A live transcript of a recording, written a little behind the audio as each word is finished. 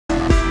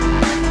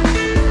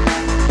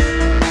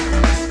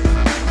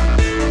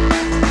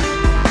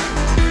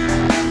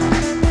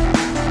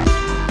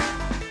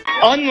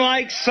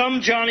Unlike some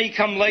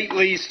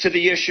Johnny-come-latelys to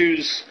the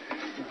issues,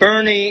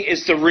 Bernie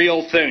is the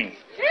real thing.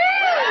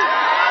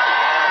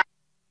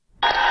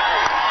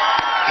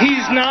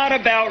 He's not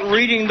about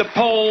reading the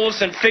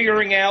polls and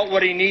figuring out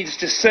what he needs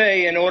to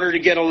say in order to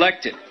get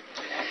elected.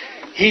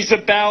 He's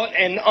about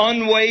an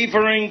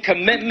unwavering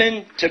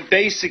commitment to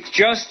basic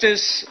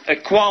justice,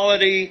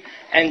 equality,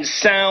 and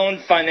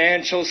sound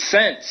financial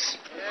sense.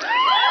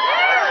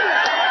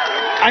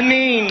 I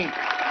mean,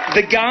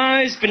 the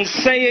guy's been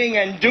saying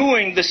and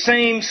doing the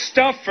same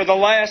stuff for the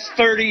last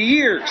 30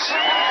 years.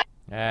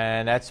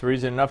 And that's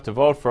reason enough to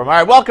vote for him. All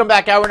right, welcome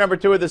back. Hour number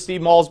 2 of the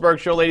Steve Malzberg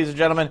Show, ladies and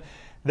gentlemen.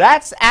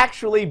 That's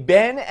actually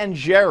Ben and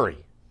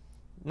Jerry.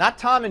 Not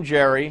Tom and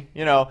Jerry,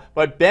 you know,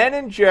 but Ben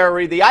and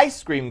Jerry, the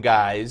ice cream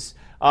guys.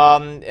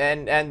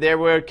 And they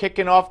were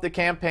kicking off the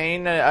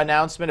campaign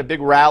announcement, a big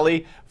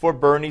rally for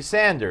Bernie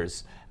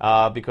Sanders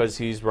because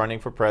he's running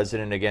for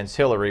president against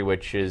Hillary,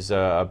 which is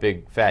a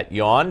big fat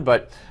yawn.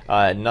 But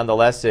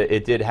nonetheless,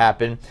 it did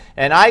happen.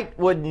 And I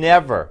would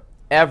never,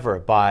 ever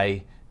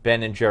buy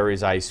Ben and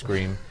Jerry's ice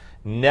cream.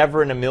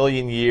 Never in a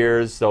million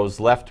years. Those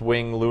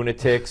left-wing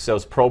lunatics,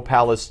 those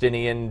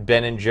pro-Palestinian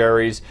Ben and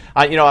Jerry's.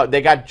 You know,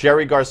 they got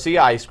Jerry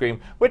Garcia ice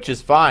cream, which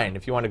is fine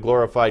if you want to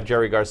glorify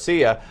Jerry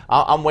Garcia.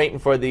 I'm waiting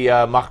for the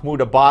Mahmoud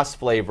Abbas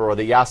flavor or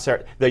the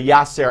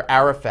Yasser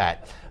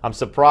Arafat. I'm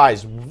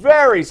surprised.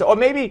 Or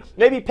maybe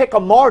pick a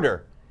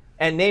martyr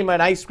and name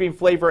an ice cream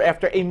flavor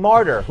after a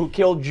martyr who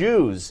killed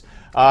Jews.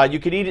 You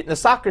could eat it in a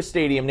soccer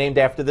stadium named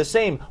after the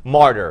same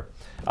martyr.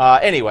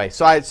 Anyway,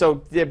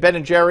 so Ben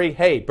and Jerry,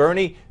 hey,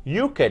 Bernie,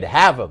 you could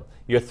have them.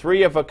 You're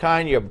three of a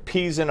kind. You're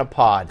peas in a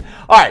pod.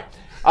 All right,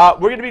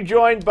 we're going to be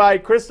joined by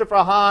Christopher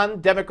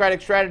Hahn,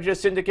 Democratic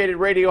strategist, syndicated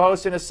radio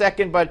host in a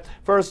second. But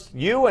first,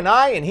 you and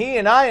I and he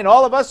and I and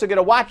all of us are going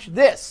to watch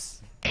this.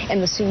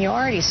 And the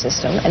seniority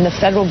system and the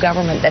federal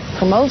government that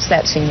promotes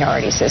that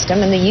seniority system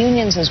and the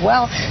unions as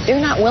well, they're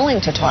not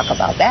willing to talk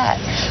about that.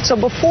 So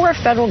before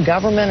federal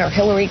government or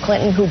Hillary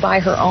Clinton, who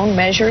by her own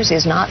measures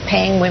is not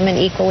paying women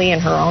equally in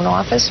her own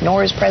office,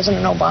 nor is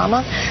President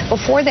Obama,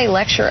 before they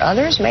lecture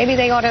others, maybe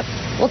they ought to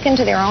look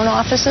into their own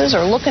offices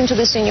or look into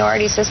the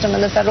seniority system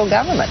in the federal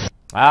government.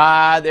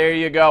 There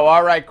you go.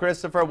 All right,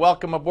 Christopher,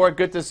 welcome aboard.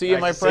 Good to see you,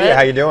 my friend.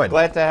 How you doing?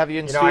 Glad to have you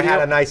in studio. I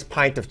had a nice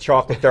pint of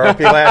chocolate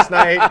therapy last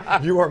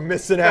night. You are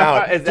missing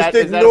out. Just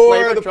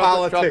ignore the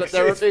politics.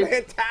 It's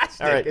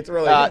fantastic. All right. It's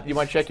really good. You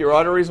want to check your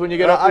arteries when you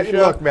get off the show?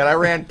 Look, man, I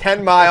ran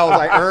 10 miles.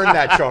 I earned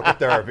that chocolate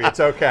therapy. It's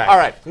okay. All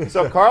right.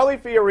 So Carly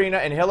Fiorina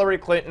and Hillary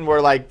Clinton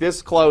were like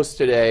this close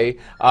today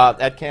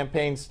at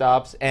campaign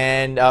stops.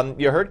 And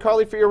you heard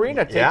Carly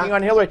Fiorina taking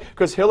on Hillary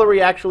because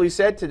Hillary actually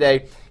said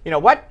today, you know,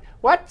 what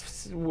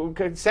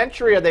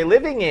century are they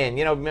living in?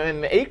 You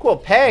know, equal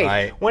pay.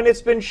 Right. When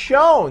it's been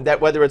shown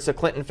that whether it's the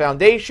Clinton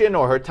Foundation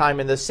or her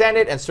time in the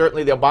Senate, and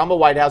certainly the Obama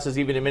White House has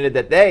even admitted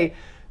that they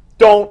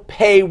don't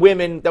pay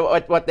women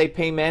what they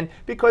pay men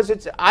because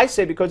it's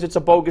a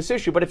bogus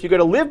issue. But if you're going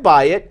to live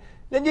by it,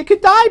 then you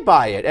could die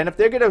by it. And if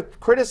they're going to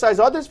criticize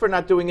others for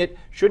not doing it,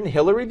 shouldn't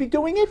Hillary be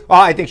doing it?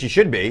 Well, I think she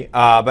should be.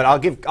 But I'll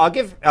give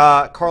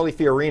Carly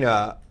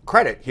Fiorina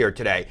credit here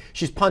today.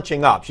 She's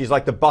punching up. She's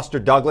like the Buster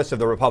Douglas of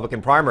the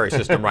Republican primary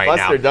system right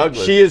now. Buster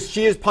Douglas.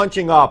 She is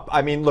punching up.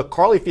 I mean, look,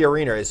 Carly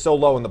Fiorina is so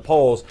low in the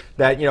polls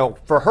that, you know,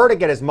 for her to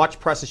get as much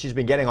press as she's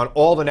been getting on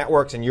all the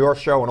networks and your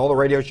show and all the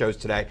radio shows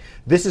today,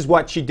 this is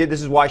what she did.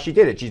 This is why she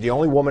did it. She's the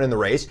only woman in the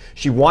race.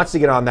 She wants to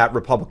get on that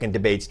Republican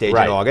debate stage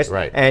in August,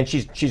 and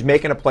she's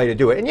making a play to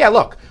do it. And yeah,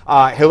 look,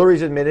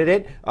 Hillary's admitted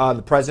it.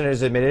 The president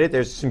has admitted it.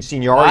 There's some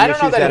seniority issues.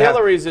 I don't know that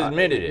Hillary's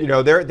admitted it. You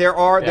know, there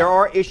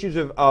are issues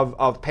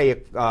of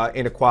pay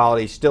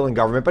inequality still in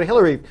government, but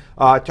Hillary,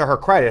 to her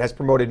credit, has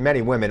promoted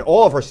many women.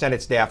 All of her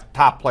Senate staff,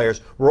 top players,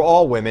 were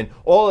all women.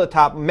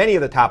 Many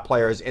of the top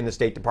players in the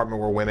State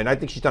Department were women. I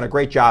think she's done a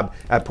great job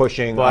at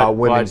pushing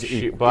women's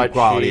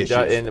equality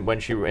issues. When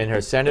she in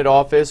her Senate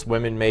office,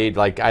 women made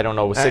like, I don't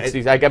know,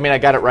 60s. I mean, I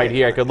got it right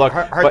here. I could look.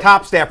 Her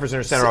top staffers in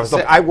her Senate office.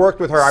 Look, I worked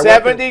with her.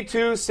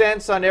 72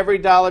 cents on every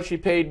dollar she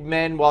paid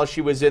men while she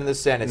was in the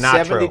Senate.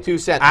 Not 72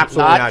 cents.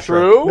 Absolutely not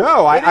true.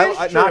 No,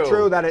 not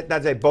true.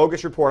 That's a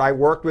bogus report. I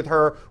worked with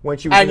her when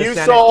she was in the Senate. And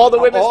you saw all the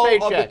women's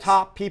paychecks. All of the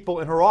top people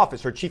in her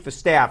office, her chief of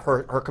staff,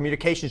 her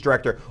communications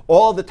director,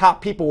 all of the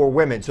top people were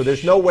women. So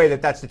there's no way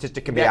that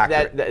statistic can be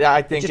accurate.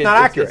 I think it's not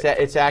accurate.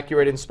 It's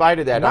accurate in spite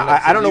of that. No,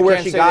 I don't know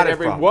where she got it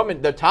from. Every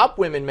woman, the top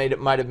women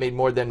might have made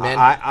more than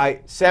men.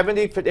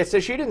 70. It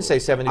says she didn't say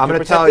 72%. I'm going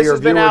to tell your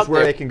viewers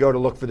where they can go to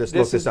look for this.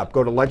 Look this up.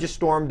 Go to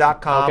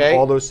legistorm.com.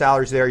 All those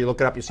salaries there. You look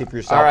it up. You see for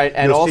yourself. All right,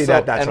 and you'll see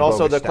that's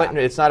also the Clinton.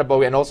 It's not a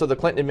bogus. And also the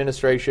Clinton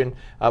administration.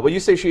 Well, you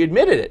say she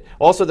admitted it.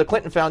 Also, the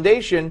Clinton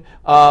Foundation.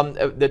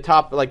 The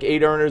top like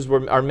 8 earners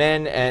are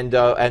men,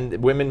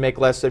 and women make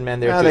less than men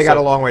there too. They got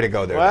a long way to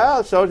go there.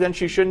 Well, so then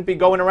she shouldn't be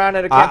going around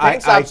at a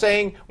campaign stop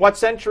saying what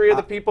century are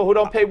the people who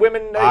don't pay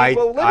women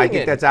equal living I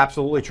think that's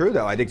absolutely true,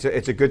 though. I think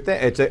it's a good thing.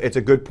 It's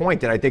a good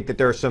point, and I think that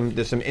there's some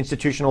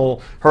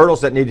institutional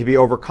hurdles that need to be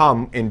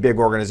overcome in big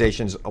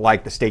organizations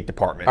like the State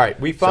Department. All right,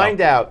 we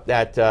find out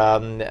that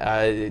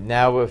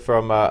now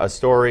from a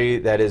story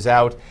that is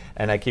out,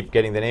 and I keep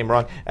getting the name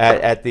wrong,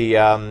 at the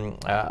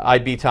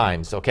IB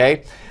Times,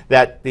 okay,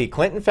 that the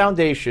Clinton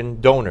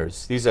Foundation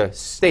donors, these are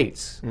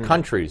states,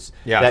 countries,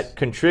 that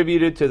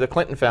contributed to the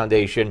Clinton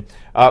Foundation.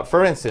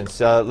 For instance,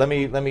 let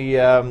me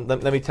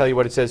tell you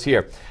what it says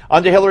here.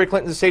 Under Hillary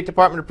Clinton, the State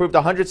Department approved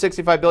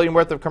 $165 billion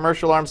worth of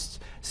commercial arms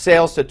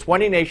sales to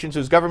 20 nations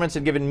whose governments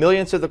had given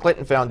millions to the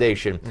Clinton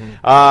Foundation.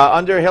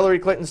 Under Hillary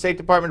Clinton, the State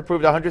Department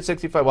approved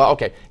 165. Well,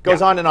 okay,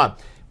 goes on and on.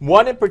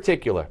 One in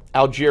particular,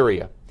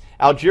 Algeria.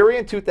 Algeria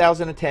in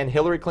 2010,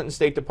 Hillary Clinton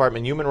State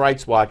Department, Human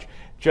Rights Watch,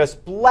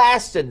 just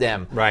blasted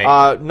them.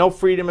 No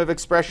freedom of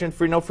expression,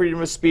 no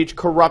freedom of speech,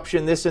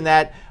 corruption, this and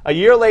that. A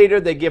year later,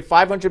 they give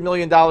 $500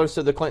 million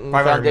to the Clinton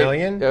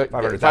Foundation.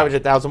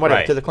 500,000,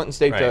 whatever, to the Clinton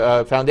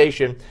State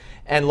Foundation.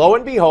 And lo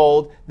and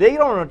behold, they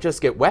don't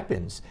just get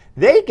weapons.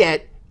 They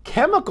get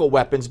chemical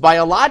weapons,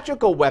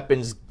 biological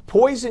weapons,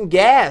 poison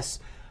gas.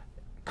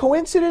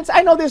 Coincidence?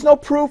 I know there's no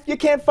proof. You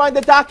can't find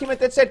the document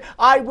that said,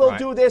 I will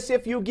do this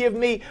if you give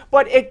me.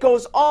 But it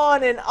goes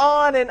on and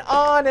on and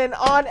on and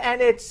on,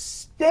 and it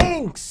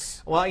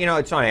stinks. Well, you know,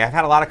 it's funny. I've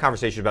had a lot of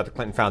conversations about the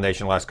Clinton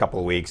Foundation the last couple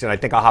of weeks, and I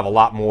think I'll have a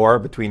lot more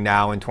between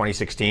now and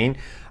 2016.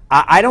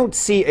 I don't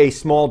see a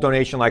small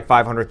donation like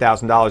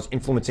 $500,000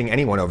 influencing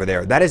anyone over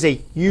there. That is a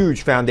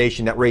huge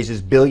foundation that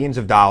raises billions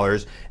of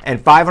dollars,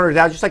 and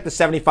 $500,000, just like the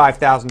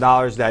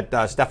 $75,000 that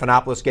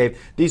Stephanopoulos gave,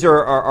 these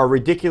are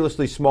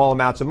ridiculously small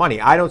amounts of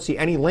money. I don't see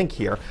any link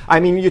here.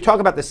 I mean, you talk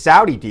about the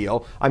Saudi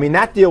deal. I mean,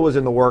 that deal was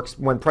in the works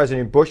when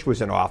President Bush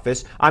was in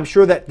office. I'm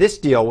sure that this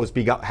deal was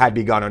had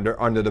begun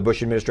under the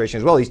Bush administration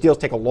as well. These deals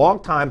take a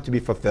long time to be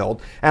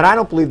fulfilled, and I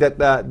don't believe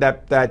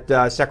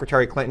that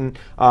Secretary Clinton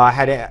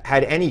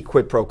had any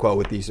quid pro quo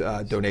with these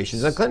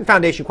donations. The Clinton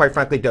Foundation, quite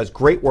frankly, does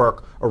great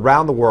work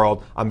around the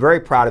world. I'm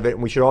very proud of it,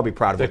 and we should all be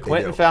proud of it. The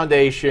Clinton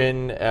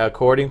Foundation,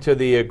 according to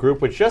the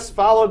group, which just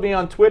followed me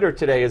on Twitter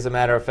today, as a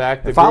matter of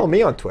fact. They follow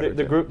me on Twitter.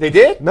 The group, they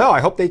did? No, I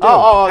hope they do.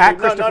 At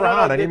Christopher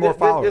Hahn, I need more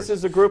followers. This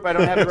is a group, I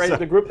don't have it right.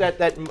 The group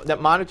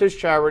that monitors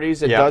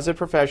charities and does it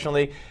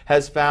professionally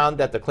has found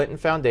that the Clinton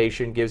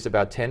Foundation gives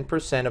about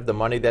 10% of the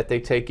money that they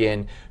take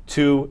in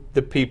to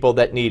the people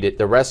that need it.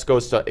 The rest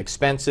goes to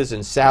expenses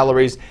and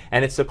salaries,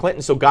 and it's the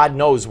Clinton, so God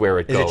knows where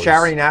it goes. Is it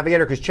Charity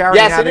Navigator? Because Charity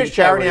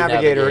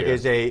Navigator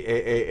is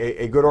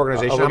a good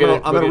organization. I'm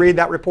going to read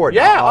that report.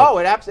 Yeah,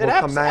 next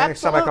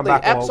time I come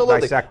back, we'll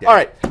dissect it. All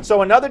right,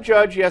 so another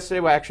judge yesterday,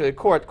 well, actually a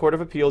Court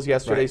of Appeals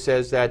yesterday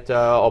says that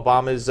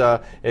Obama's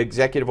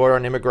executive order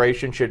on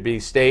immigration should be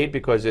stayed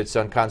because it's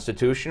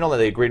unconstitutional,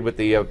 and they agreed with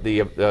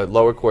the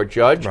lower court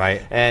judge.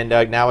 And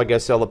now I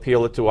guess they'll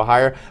appeal it to a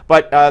higher.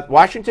 But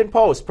Washington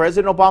Post,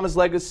 President Obama's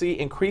legacy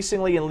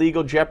increasingly in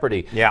legal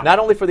jeopardy. Not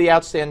only for the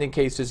outstanding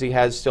cases he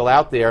has still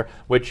out there,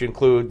 which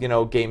include, you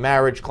know, gay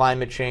marriage,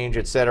 climate change,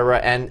 etc.,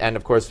 and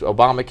of course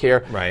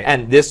Obamacare,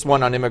 and this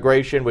one on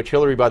immigration, which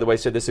Hillary, by the way,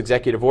 said this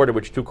executive order,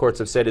 which two courts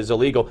have said is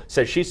illegal,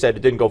 she said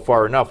it didn't go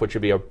far enough, which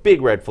would be a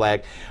big red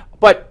flag.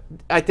 But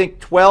I think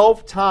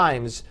 12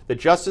 times the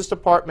Justice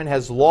Department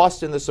has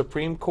lost in the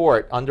Supreme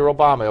Court under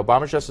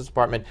Obama's Justice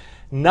Department,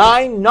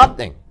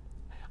 9-0.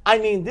 I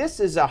mean,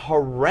 this is a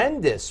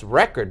horrendous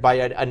record by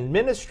an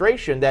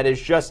administration that is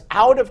just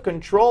out of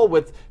control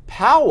with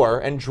power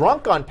and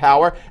drunk on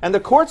power, and the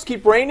courts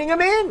keep reining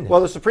them in.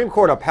 Well, the Supreme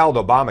Court upheld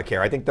Obamacare.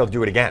 I think they'll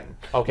do it again.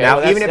 Okay. Now,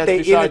 well, even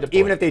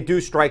if they do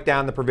strike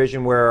down the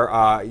provision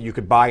where you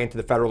could buy into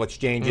the federal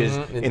exchanges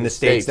in the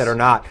states that are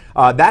not,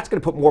 that's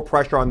going to put more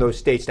pressure on those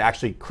states to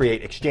actually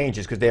create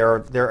exchanges, because there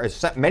are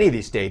many of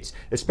these states,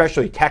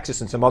 especially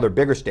Texas and some other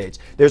bigger states.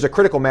 There's a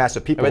critical mass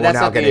of people who are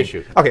now getting. That's not the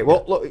issue. Okay.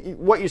 Well, look,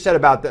 what you said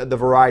about the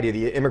variety of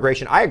the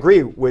immigration, I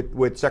agree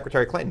with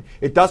Secretary Clinton.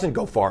 It doesn't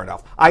go far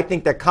enough. I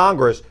think that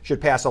Congress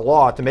should pass a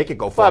law to make it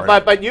go far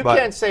enough. But you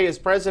can't say as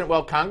president,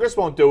 well, Congress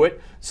won't do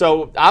it,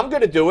 so I'm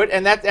going to do it,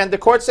 and the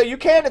courts say you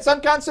can't. It's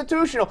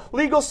unconstitutional.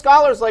 Legal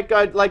scholars like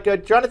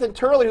Jonathan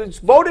Turley, who's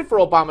voted for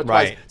Obama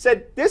twice,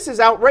 said this is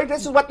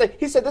outrageous.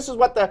 He said this is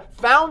what the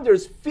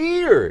founders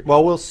feared.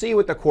 Well, we'll see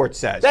what the court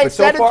says. They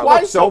said it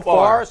twice so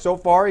far. So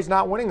far, he's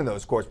not winning in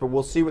those courts, but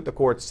we'll see what the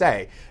courts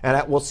say,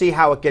 and we'll see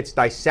how it gets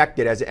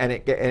dissected and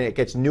it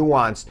gets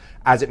nuanced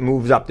as it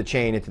moves up the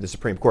chain into the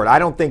Supreme Court. I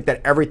don't think that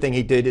everything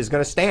he did is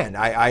going to stand.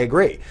 I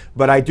agree.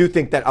 But I do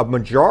think that a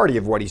majority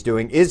of what he's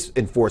doing is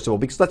enforceable,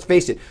 because let's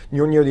face it,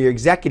 you're near the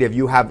executive,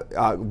 you have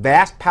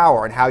vast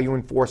power in how you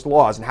enforce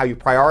laws and how you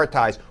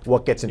prioritize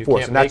what gets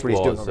enforced. And that's what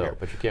he's doing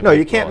over here. No,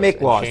 you can't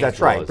make laws. That's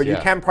right. But you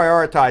can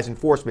prioritize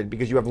enforcement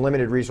because you have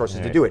limited resources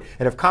to do it.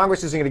 And if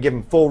Congress isn't going to give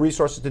him full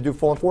resources to do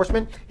full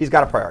enforcement, he's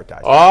got to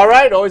prioritize. All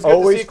right. Always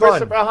good to see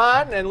Christopher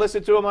Hahn, and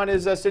listen to him on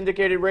his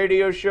syndicated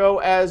radio show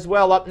as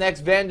well. Up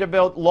next,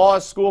 Vanderbilt Law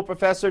School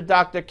professor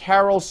Dr.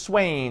 Carol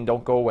Swain.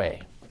 Don't go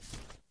away.